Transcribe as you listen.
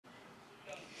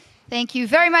Thank you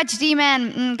very much,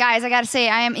 D-Man. Guys, I gotta say,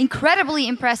 I am incredibly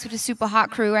impressed with the Supa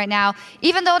Hot Crew right now.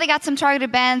 Even though they got some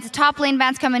targeted bans, top lane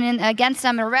bans coming in against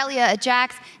them, Aurelia, a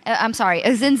Jax, a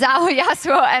Xin-Zhao,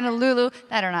 Yasuo, and a Lulu.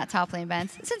 That are not top lane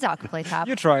bans. Xin-Zhao can play top.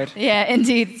 You tried. Yeah,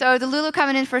 indeed. So the Lulu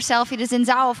coming in for Selfie. The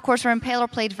Xin-Zhao, of course, for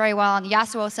Impaler played very well, and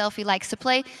Yasuo Selfie likes to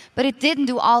play, but it didn't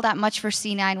do all that much for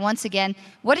C9 once again.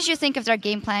 What did you think of their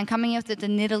game plan coming up with the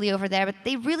Nidalee over there, but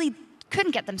they really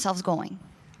couldn't get themselves going?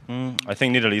 I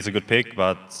think Nidalee is a good pick,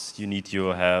 but you need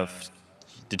to have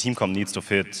the team comp needs to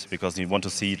fit because you want to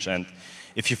siege, and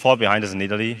if you fall behind as a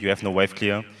Nidalee, you have no wave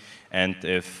clear, and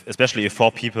especially if 4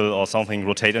 people or something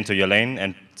rotate into your lane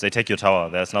and they take your tower,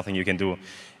 there's nothing you can do.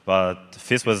 But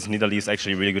Fizz versus Nidalee is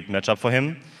actually a really good matchup for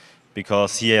him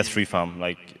because he has free farm.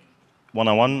 Like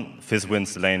one-on-one, Fizz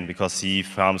wins the lane because he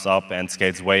farms up and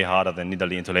scales way harder than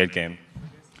Nidalee into late game.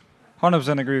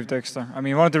 100% agree with Dexter. I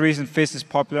mean, one of the reasons Fizz is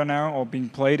popular now or being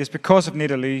played is because of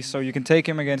Nidalee. So you can take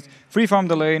him against free farm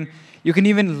the lane. You can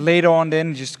even later on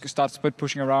then just start split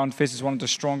pushing around. Fizz is one of the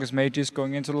strongest mages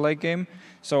going into the late game.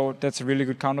 So that's a really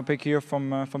good counter pick here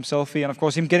from Selfie. And of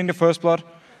course, him getting the first blood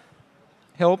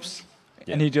helps.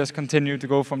 Yeah. And he just continued to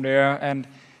go from there. And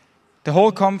the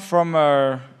whole comp from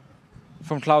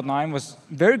Cloud9 was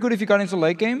very good if you got into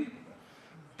late game.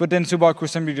 But then Supa Hot Crew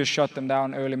simply just shut them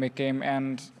down early mid-game.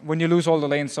 And when you lose all the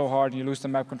lanes so hard, you lose the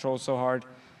map control so hard,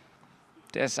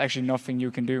 there's actually nothing you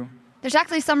can do. There's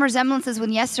actually some resemblances with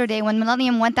yesterday when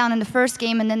Millennium went down in the first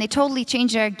game and then they totally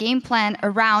changed their game plan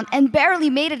around and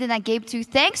barely made it in that game too,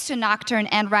 thanks to Nocturne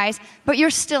and Ryze. But you're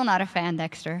still not a fan,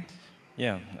 Dexter.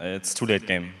 Yeah, it's too late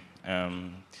game.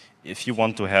 If you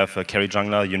want to have a carry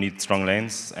jungler, you need strong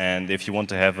lanes. And if you want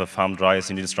to have a farmed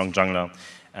Ryze, you need a strong jungler.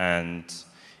 And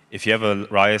if you have a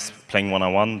Ryze playing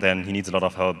one-on-one, then he needs a lot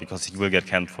of help because he will get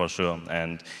camped for sure.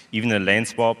 And even in a lane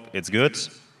swap, it's good.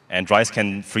 And Ryze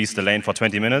can freeze the lane for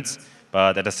 20 minutes,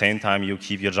 but at the same time, you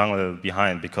keep your jungler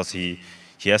behind because he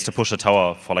has to push a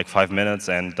tower for like 5 minutes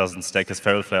and doesn't stack his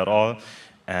Feral Flare at all.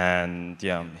 And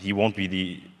yeah, he won't be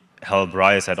the help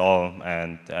Ryze at all.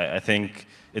 And I think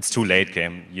it's too late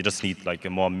game. You just need like a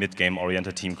more mid-game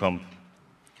oriented team comp.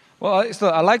 Well,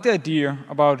 I like the idea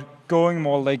about going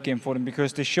more late game for them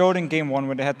because they showed in game 1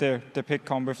 when they had their pick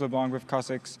comp with LeBlanc, with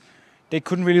Kha'Zix, they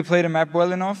couldn't really play the map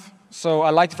well enough. So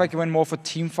I like the fact they went more for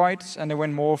team fights and they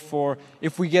went more for,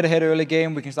 if we get ahead early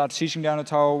game, we can start sieging down the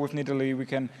tower with Nidalee, we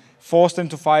can force them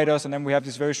to fight us, and then we have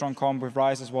this very strong comp with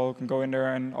Ryze as well, who can go in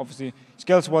there and obviously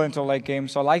scales well into a late game.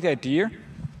 So I like the idea.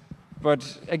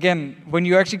 But again, when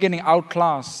you're actually getting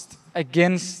outclassed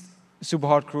against Supa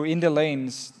Hot Crew in the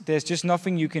lanes, there's just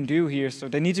nothing you can do here. So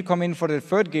they need to come in for the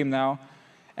third game now,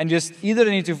 and just either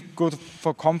they need to go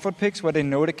for comfort picks where they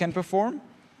know they can perform,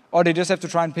 or they just have to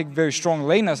try and pick very strong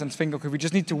laners and think, okay, we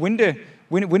just need to win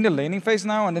the laning phase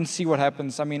now and then see what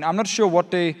happens. I mean, I'm not sure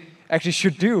what they actually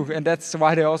should do, and that's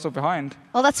why they're also behind.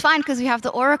 Well, that's fine, because we have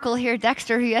the Oracle here,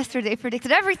 Dexter, who yesterday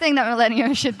predicted everything that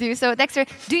Millennium should do. So, Dexter,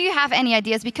 do you have any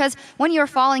ideas? Because when you're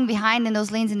falling behind in those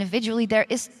lanes individually, there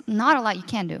is not a lot you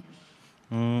can do.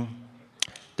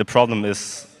 The problem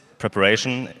is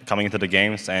preparation coming into the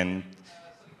games, and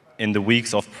in the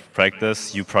weeks of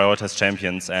practice, you prioritize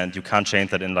champions, and you can't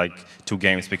change that in like 2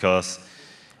 games because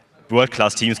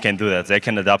world-class teams can do that. They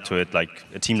can adapt to it. Like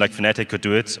a team like Fnatic could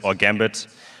do it, or Gambit,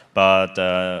 but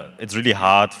it's really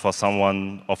hard for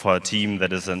someone or for a team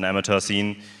that is an amateur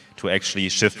scene to actually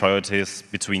shift priorities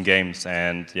between games.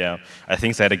 And yeah, I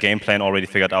think they had a game plan already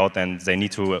figured out, and they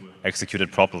need to execute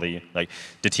it properly. Like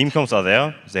the team comps are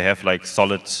there, they have like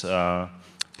solid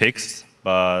picks,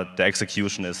 but the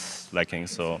execution is lacking.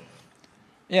 So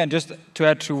yeah, and just to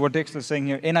add to what Dexter is saying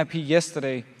here, NIP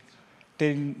yesterday,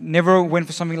 they never went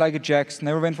for something like a Jax,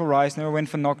 never went for Ryze, never went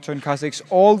for Nocturne, Kha'Zix.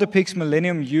 All the picks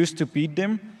Millennium used to beat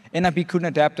them, NIP couldn't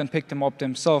adapt and pick them up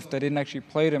themselves. They didn't actually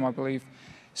play them, I believe.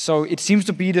 So it seems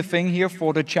to be the thing here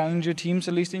for the challenger teams,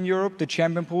 at least in Europe. The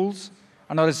champion pools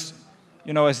are not as,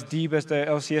 as deep as the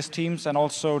LCS teams, and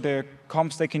also the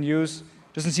comps they can use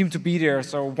doesn't seem to be there.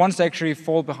 So once they actually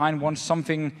fall behind, once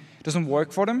something doesn't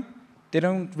work for them, they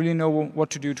don't really know what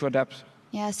to do to adapt.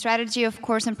 Yeah, strategy, of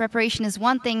course, and preparation is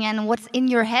one thing, and what's in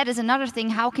your head is another thing.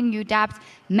 How can you adapt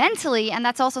mentally? And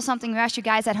that's also something we asked you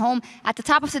guys at home at the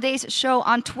top of today's show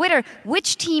on Twitter.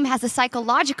 Which team has a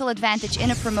psychological advantage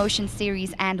in a promotion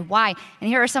series and why? And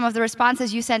here are some of the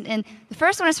responses you sent in. The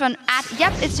first one is from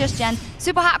 @YepIt'sJustJen.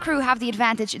 Supa Hot Crew have the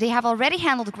advantage. They have already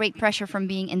handled great pressure from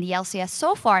being in the LCS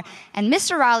so far, and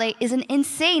Mr. Raleigh is an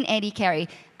insane AD carry.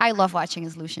 I love watching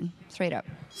his Lucian, straight up.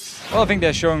 Well, I think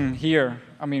they're showing here,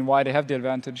 why they have the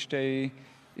advantage.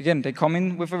 If again, they come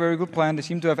in with a very good plan. They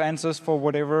seem to have answers for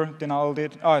whatever Denial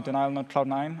did. Oh, Denial, not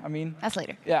Cloud9, I mean. That's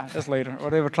later. Yeah, that's later.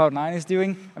 Whatever Cloud9 is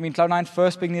doing. I mean, Cloud9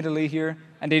 first pick Nidalee here,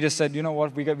 and they just said, you know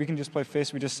what, we can just play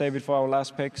Fizz. We just save it for our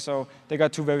last pick. So they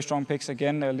got two very strong picks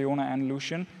again, Leona and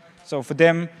Lucian. So for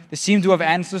them, they seem to have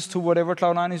answers to whatever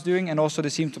Cloud9 is doing, and also they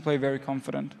seem to play very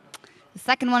confident. The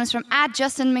second one is from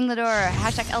 @JustinMingledor,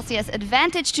 #LCS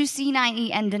advantage to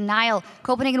C9E and Denial.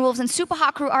 Copenhagen Wolves and Supa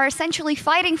Hot Crew are essentially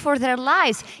fighting for their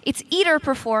lives. It's either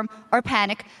perform or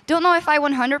panic. Don't know if I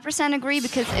 100% agree,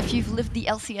 because if you've lived the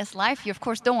LCS life, you of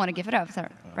course don't want to give it up,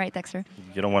 right, Dexter?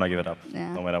 You don't want to give it up,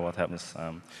 Yeah. no matter what happens.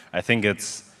 I think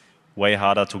it's way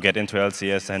harder to get into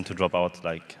LCS than to drop out.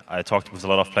 Like, I talked with a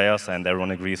lot of players, and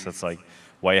everyone agrees it's like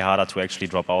way harder to actually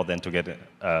drop out than to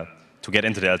get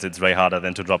into the LCS. It's way harder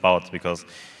than to drop out, because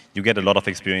you get a lot of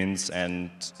experience, and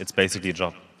it's basically a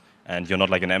job. And you're not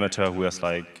like an amateur who has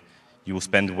like, you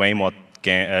spend way more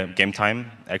game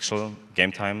time, actual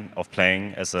game time of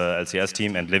playing as a LCS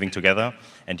team and living together,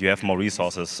 and you have more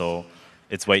resources. So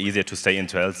it's way easier to stay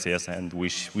into LCS, and we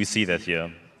see that here.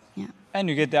 Yeah. And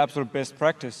you get the absolute best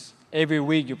practice. Every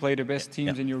week you play the best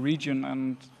teams in your region,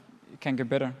 and it can get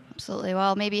better. Absolutely.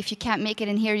 Well, maybe if you can't make it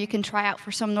in here, you can try out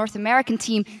for some North American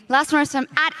team. Last one is from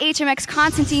 @HMX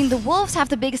Constantine. The Wolves have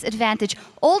the biggest advantage.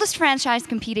 Oldest franchise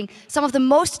competing. Some of the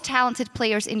most talented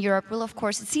players in Europe. We'll, of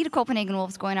course, see the Copenhagen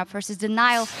Wolves going up versus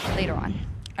Denial later on.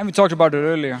 And we talked about it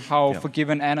earlier, how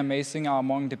Forgiven and Amazing are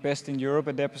among the best in Europe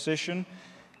at their position.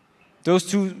 Those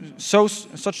two, so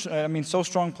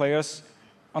strong players.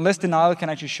 Unless Denial can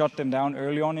actually shut them down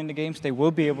early on in the games, they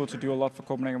will be able to do a lot for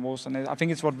Copenhagen Wolves. And I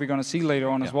think it's what we're going to see later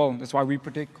on as well. That's why we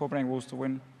predict Copenhagen Wolves to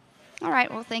win. All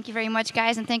right, well, thank you very much,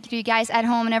 guys. And thank you to you guys at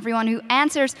home and everyone who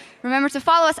answers. Remember to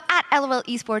follow us @LOL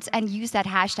Esports and use that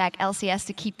 #LCS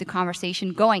to keep the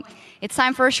conversation going. It's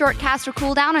time for a short caster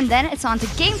cooldown, and then it's on to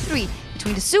Game 3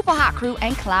 between the Supa Hot Crew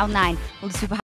and Cloud9. Will the Supa